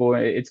look at people,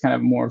 it's kind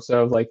of more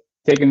so of like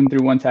taking them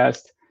through one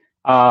test,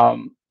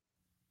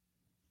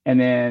 and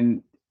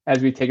then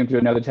as we take them through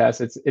another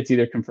test, it's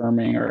either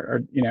confirming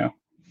or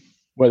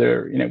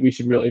whether we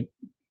should really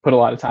put a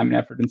lot of time and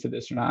effort into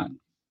this or not.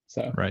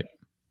 So right,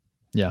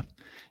 yeah,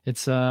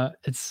 it's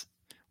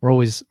we're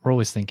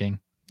always thinking,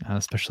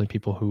 especially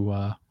people who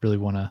really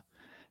want to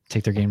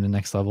take their game to the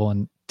next level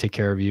and take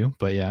care of you.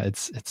 But yeah,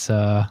 it's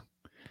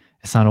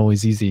not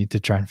always easy to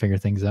try and figure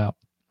things out.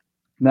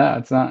 No,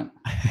 it's not.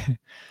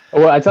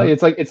 Well, I tell you,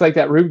 it's like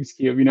that Rubik's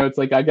Cube. It's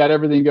like I got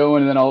everything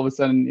going, and then all of a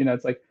sudden,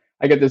 it's like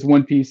I got this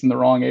one piece in the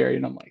wrong area,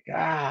 and I'm like,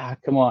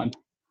 come on,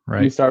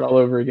 right? You start all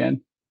over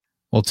again.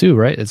 Well, too,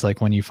 right? It's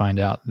like when you find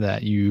out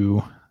that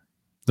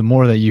the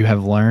more that you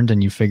have learned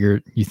and you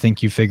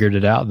think you figured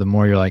it out, the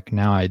more you're like,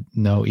 now I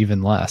know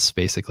even less,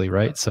 basically,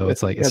 right? So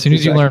it's like as soon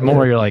as you learn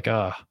more, you're like,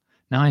 now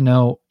I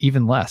know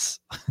even less.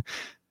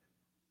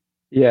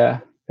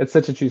 Yeah, that's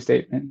such a true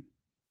statement.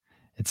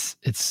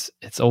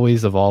 It's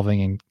always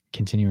evolving and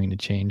continuing to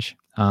change.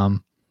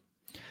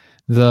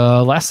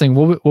 The last thing,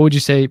 what would you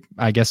say,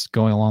 I guess,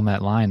 going along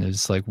that line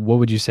is like, what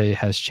would you say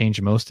has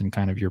changed most in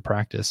kind of your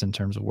practice in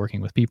terms of working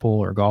with people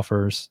or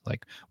golfers?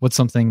 Like, what's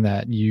something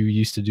that you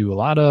used to do a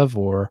lot of,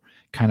 or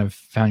kind of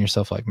found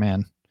yourself like,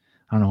 man,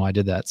 I don't know why I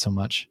did that so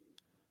much?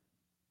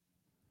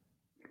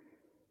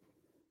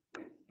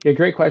 Yeah,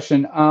 great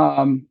question.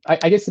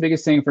 I guess the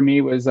biggest thing for me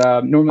was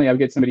normally I would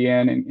get somebody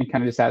in and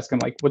kind of just ask them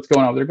like, what's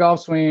going on with their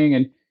golf swing,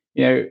 and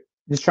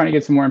just trying to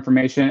get some more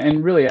information.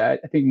 And really, I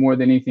think more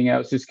than anything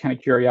else, just kind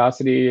of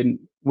curiosity, and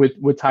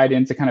with tied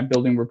into kind of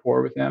building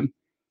rapport with them.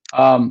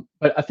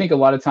 But I think a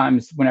lot of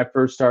times when I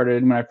first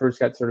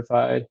got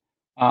certified,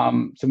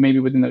 so maybe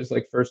within those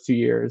like first 2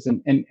 years,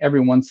 and every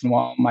once in a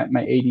while my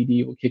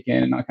ADD will kick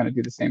in and I'll kind of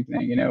do the same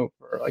thing,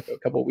 for like a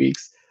couple of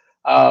weeks.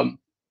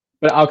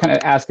 But I'll kind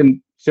of ask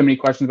them so many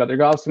questions about their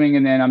golf swing,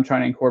 and then I'm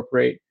trying to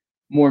incorporate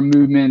more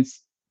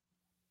movements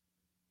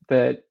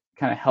that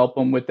kind of help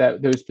them with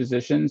those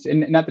positions.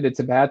 And not that it's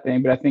a bad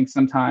thing, but I think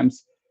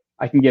sometimes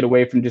I can get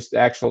away from just the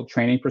actual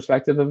training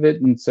perspective of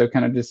it. And so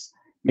kind of just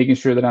making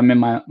sure that I'm in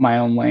my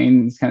own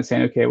lane and kind of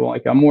saying, okay, well,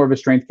 like I'm more of a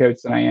strength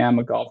coach than I am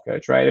a golf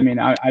coach, right? I mean,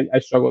 I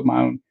struggle with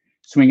my own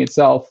swing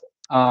itself.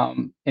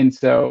 And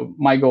so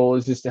my goal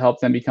is just to help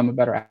them become a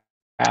better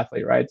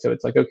athlete, right? So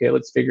it's like, okay,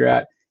 let's figure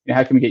out,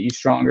 how can we get you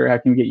stronger? How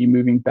can we get you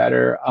moving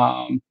better?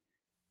 How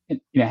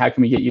can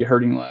we get you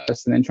hurting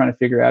less? And then trying to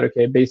figure out,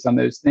 okay, based on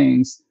those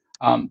things,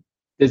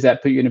 does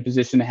that put you in a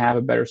position to have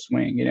a better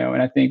swing?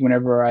 And I think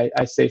whenever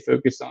I stay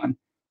focused on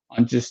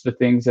just the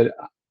things that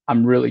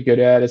I'm really good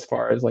at, as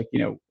far as like,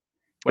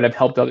 what I've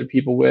helped other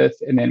people with,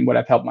 and then what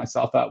I've helped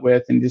myself out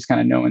with, and just kind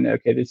of knowing that,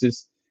 okay, this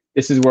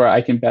is where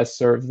I can best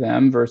serve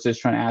them, versus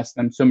trying to ask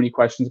them so many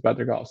questions about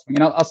their golf swing.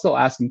 And I'll still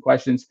ask them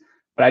questions,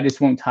 but I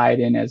just won't tie it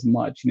in as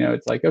much.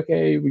 It's like,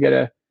 okay, we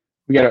gotta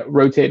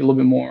rotate a little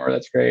bit more.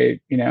 That's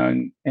great,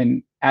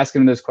 and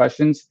asking them those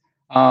questions.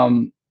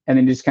 And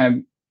then just kind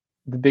of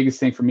the biggest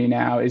thing for me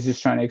now is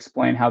just trying to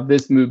explain how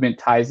this movement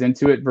ties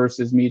into it,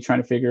 versus me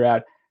trying to figure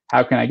out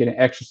how can I get an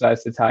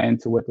exercise to tie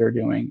into what they're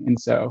doing. And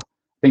so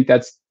I think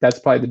that's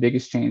probably the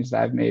biggest change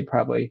that I've made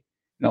probably in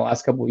the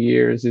last couple of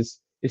years is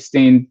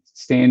staying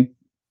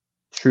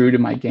true to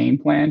my game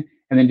plan,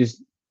 and then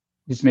just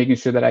making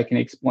sure that I can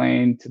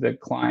explain to the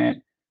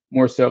client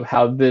more so of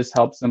how this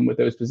helps them with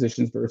those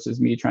positions, versus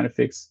me trying to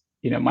fix,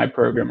 my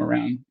program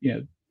around,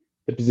 the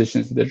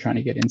positions that they're trying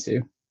to get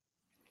into.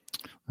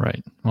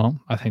 Right. Well,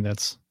 I think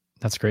that's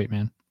great,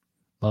 man.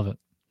 Love it.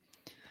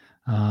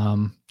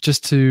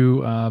 Just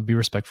to be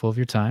respectful of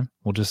your time,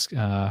 we'll just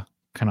kind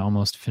of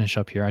almost finish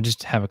up here. I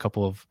just have a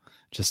couple of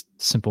just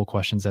simple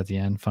questions at the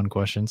end, fun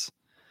questions.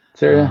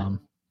 Sure. Yeah.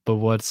 But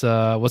what's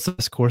the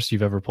best course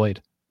you've ever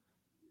played?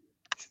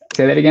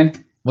 Say that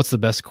again. What's the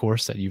best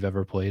course that you've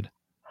ever played?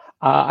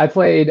 I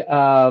played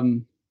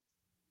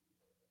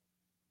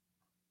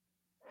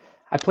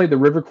the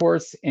river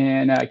course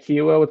in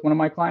Kiowa with one of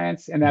my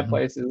clients, and that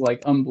place is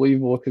like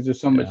unbelievable because there's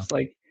so much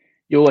like,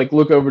 you'll like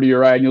look over to your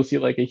right and you'll see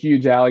like a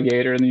huge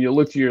alligator, and then you'll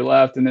look to your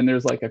left and then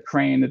there's like a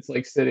crane that's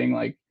like sitting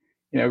like,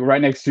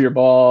 right next to your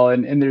ball,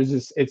 and there's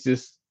just, it's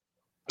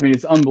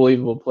an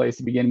unbelievable place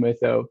to begin with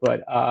though.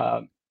 But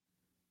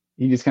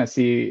you just kind of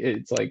see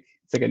it's like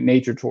a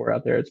nature tour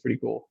out there. It's pretty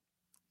cool.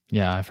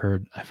 Yeah, I've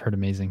heard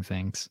amazing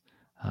things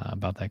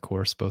about that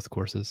course, both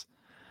courses.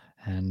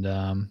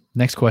 And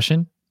next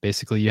question.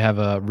 Basically, you have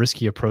a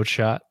risky approach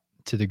shot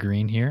to the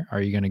green here.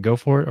 Are you going to go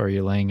for it, or are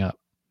you laying up?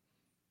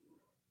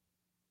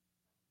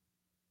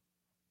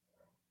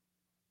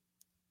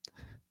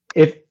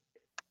 If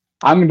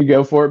I'm going to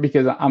go for it,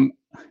 because I'm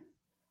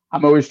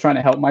always trying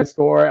to help my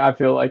score. I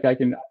feel like I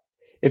can,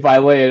 if I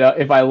lay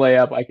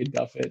up, I can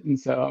duff it. And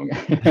so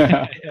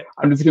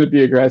I'm just going to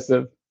be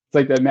aggressive. It's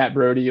like that Matt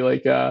Brody,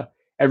 like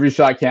every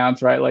shot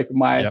counts, right? Like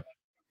my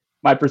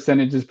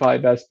percentage is probably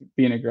best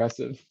being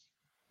aggressive.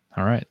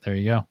 All right, there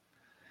you go.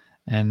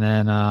 And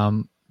then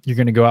you're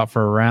going to go out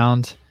for a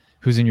round.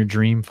 Who's in your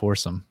dream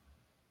foursome?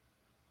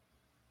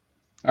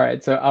 All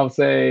right, so I'll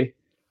say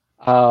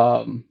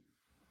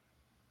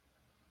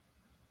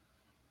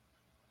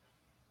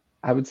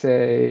I would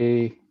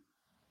say,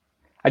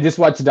 I just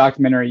watched a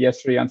documentary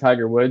yesterday on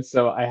Tiger Woods,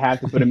 so I have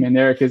to put him in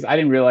there because I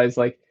didn't realize,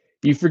 like,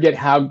 you forget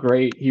how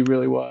great he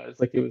really was.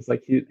 Like, it was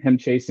like him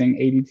chasing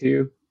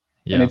 82,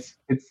 and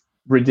it's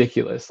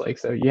ridiculous. Like,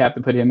 so you have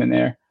to put him in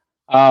there.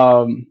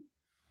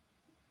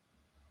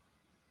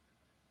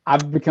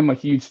 I've become a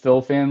huge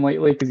Phil fan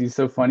lately because he's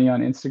so funny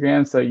on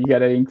Instagram. So you got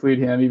to include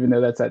him, even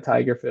though that's that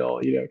Tiger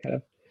Phil, kind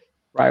of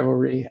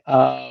rivalry.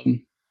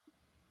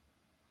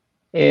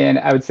 And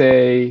I would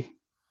say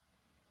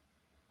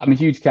I'm a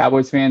huge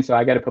Cowboys fan, so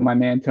I got to put my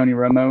man Tony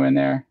Romo in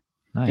there.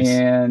 Nice.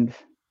 And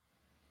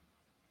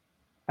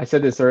I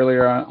said this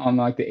earlier on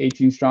like the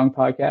 18 Strong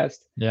podcast.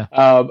 Yeah.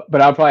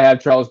 But I'll probably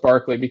have Charles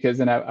Barkley because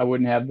then I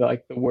wouldn't have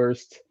the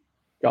worst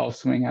golf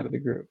swing out of the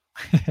group.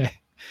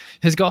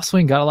 His golf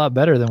swing got a lot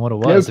better than what it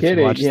was. No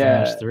kidding. If you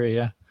watched the 3,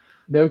 yeah.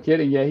 No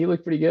kidding. Yeah, he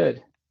looked pretty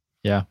good.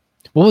 Yeah.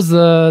 What was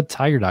the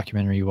Tiger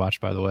documentary you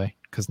watched, by the way?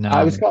 Because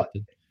now it was called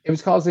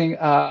Chasing.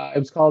 I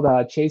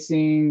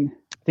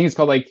think it's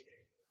called like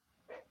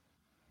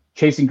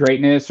Chasing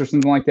Greatness or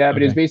something like that. Okay.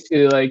 But it's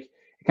basically like,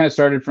 it kind of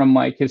started from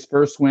like his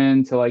first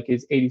win to like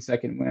his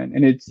 82nd win,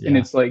 and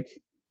it's like,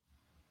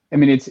 I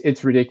mean,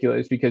 it's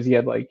ridiculous because he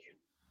had like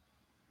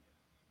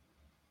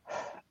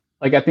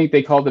I think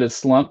they called it a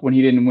slump when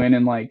he didn't win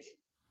in like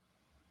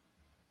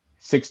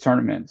 6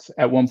 tournaments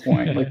at one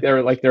point. Like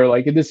they're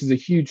like, this is a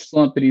huge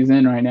slump that he's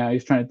in right now.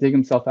 He's trying to dig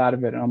himself out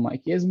of it. And I'm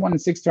like, he hasn't won in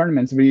 6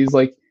 tournaments, but he's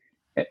like,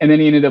 and then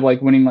he ended up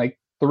like winning like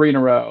 3 in a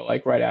row,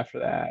 like right after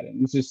that.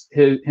 And it's just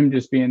him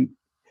just being,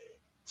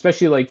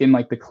 especially like in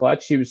like the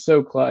clutch, he was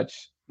so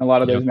clutch in a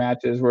lot of those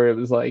matches where it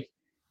was like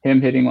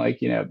him hitting like,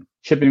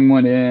 chipping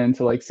one in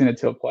to like send it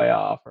to a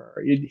playoff,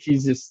 or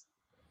he's just,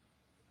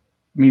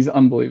 he's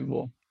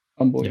unbelievable.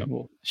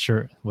 Unbelievable. Yep.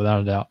 Sure.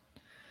 Without a doubt.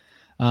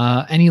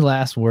 Any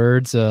last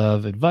words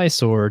of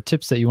advice or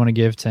tips that you want to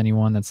give to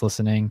anyone that's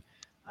listening?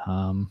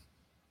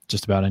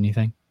 Just about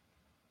anything.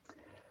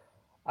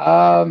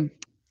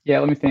 Yeah,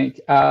 let me think.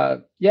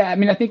 I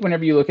mean, I think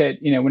whenever you look at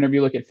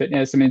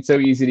fitness, I mean, it's so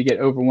easy to get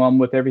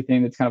overwhelmed with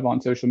everything that's kind of on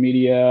social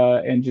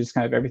media and just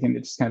kind of everything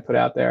that's just kind of put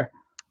out there.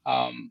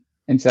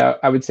 And so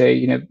I would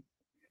say,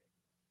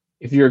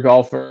 if you're a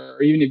golfer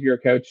or even if you're a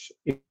coach,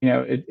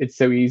 it's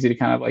so easy to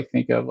kind of like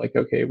think of like,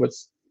 okay,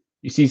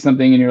 you see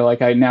something and you're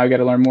like, I got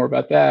to learn more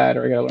about that,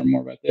 or I got to learn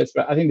more about this.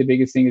 But I think the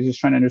biggest thing is just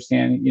trying to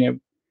understand,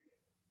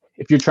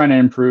 if you're trying to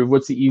improve,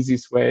 what's the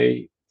easiest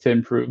way to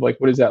improve? Like,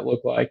 what does that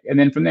look like? And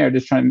then from there,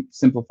 just trying to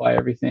simplify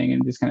everything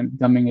and just kind of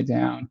dumbing it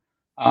down.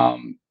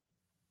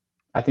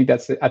 I think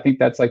that's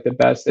like the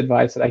best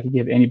advice that I could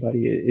give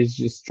anybody, is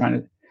just trying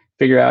to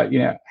figure out,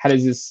 how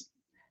does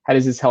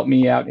this help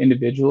me out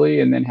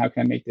individually? And then how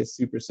can I make this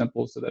super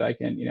simple so that I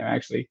can,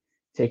 actually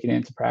take it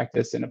into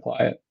practice and apply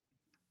it?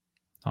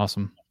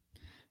 Awesome.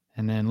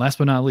 And then last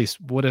but not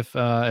least, what if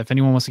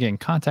anyone wants to get in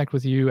contact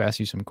with you, ask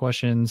you some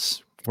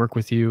questions, work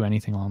with you,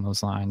 anything along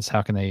those lines,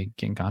 how can they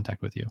get in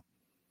contact with you?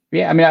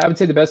 Yeah, I mean, I would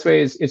say the best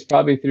way is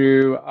probably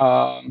through,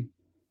 I'm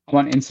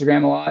on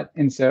Instagram a lot.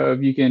 And so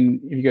if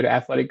you go to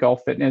Athletic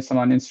Golf Fitness, I'm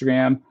on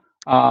Instagram.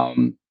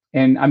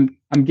 And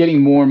I'm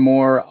getting more and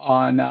more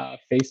on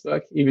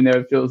Facebook, even though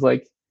it feels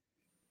like,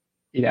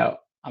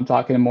 I'm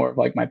talking to more of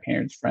like my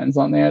parents' friends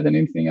on there than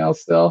anything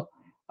else still.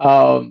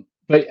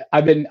 But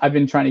I've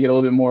been trying to get a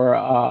little bit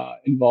more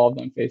involved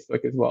on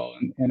Facebook as well,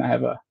 and I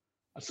have a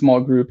small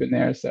group in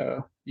there,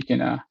 so you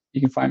can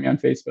find me on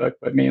Facebook,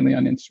 but mainly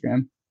on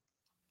Instagram.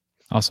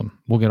 Awesome.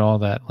 We'll get all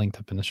that linked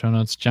up in the show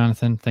notes.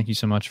 Jonathan, thank you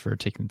so much for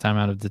taking the time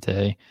out of the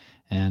day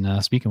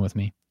and speaking with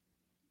me.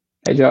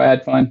 Hey, Joe, I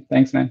had fun.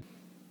 Thanks, man.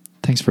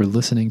 Thanks for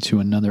listening to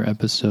another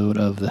episode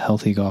of the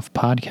Healthy Golf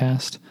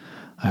Podcast.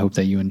 I hope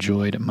that you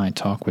enjoyed my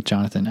talk with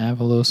Jonathan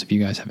Avalos. If you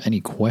guys have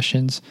any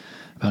questions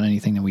about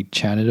anything that we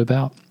chatted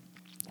about,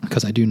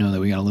 because I do know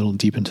that we got a little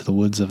deep into the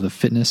woods of the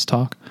fitness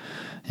talk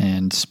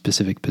and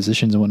specific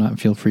positions and whatnot,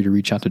 feel free to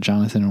reach out to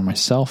Jonathan or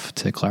myself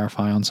to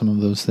clarify on some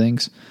of those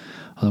things.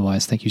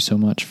 Otherwise, thank you so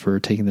much for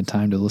taking the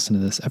time to listen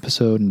to this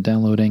episode and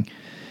downloading.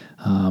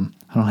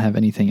 I don't have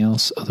anything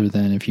else other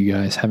than if you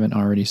guys haven't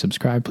already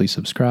subscribed, please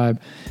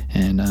subscribe,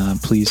 and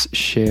please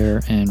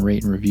share and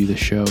rate and review the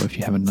show if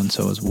you haven't done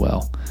so as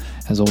well.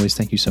 As always,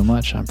 thank you so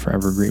much. I'm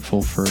forever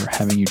grateful for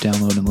having you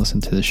download and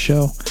listen to this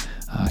show.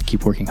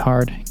 Keep working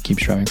hard, keep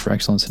striving for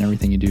excellence in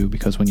everything you do,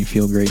 because when you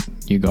feel great,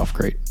 you golf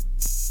great.